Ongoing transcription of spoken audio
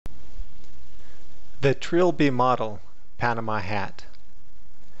The Trilby model Panama hat.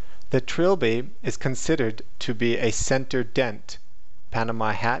 The Trilby is considered to be a center dent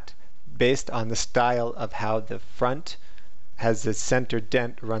Panama hat based on the style of how the front has the center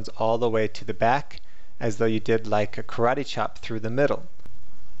dent runs all the way to the back, as though you did like a karate chop through the middle.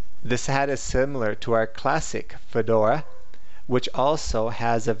 This hat is similar to our classic fedora, which also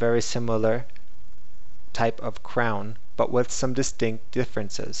has a very similar type of crown, but with some distinct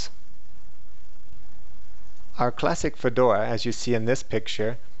differences. Our classic fedora, as you see in this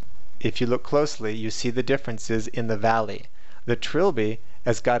picture, if you look closely, you see the differences in the valley. The Trilby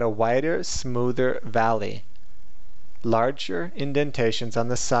has got a wider, smoother valley, larger indentations on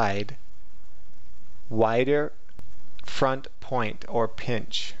the side, wider front point or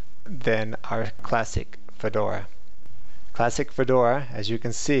pinch than our classic fedora. Classic fedora, as you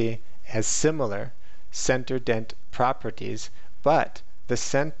can see, has similar center dent properties, but the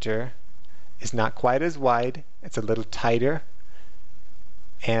center is not quite as wide, it's a little tighter,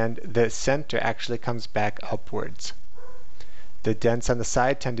 and the center actually comes back upwards. The dents on the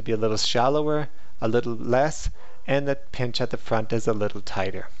side tend to be a little shallower, a little less, and the pinch at the front is a little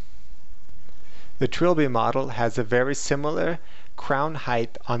tighter. The Trilby model has a very similar crown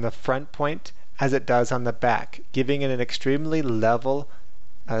height on the front point as it does on the back, giving it an extremely level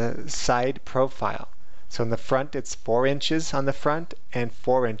side profile. So in the front it's 4 inches on the front and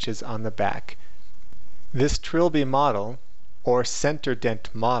 4 inches on the back. This Trilby model, or center dent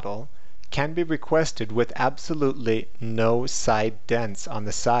model, can be requested with absolutely no side dents on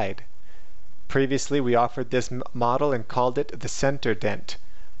the side. Previously we offered this model and called it the center dent,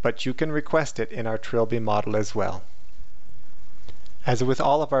 but you can request it in our Trilby model as well. As with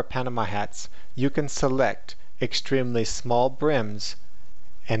all of our Panama hats, you can select extremely small brims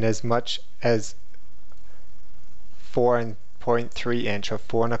and as much as 4.3 inch or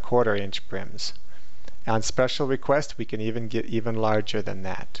 4.25 inch brims. On special request we can even get even larger than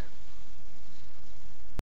that.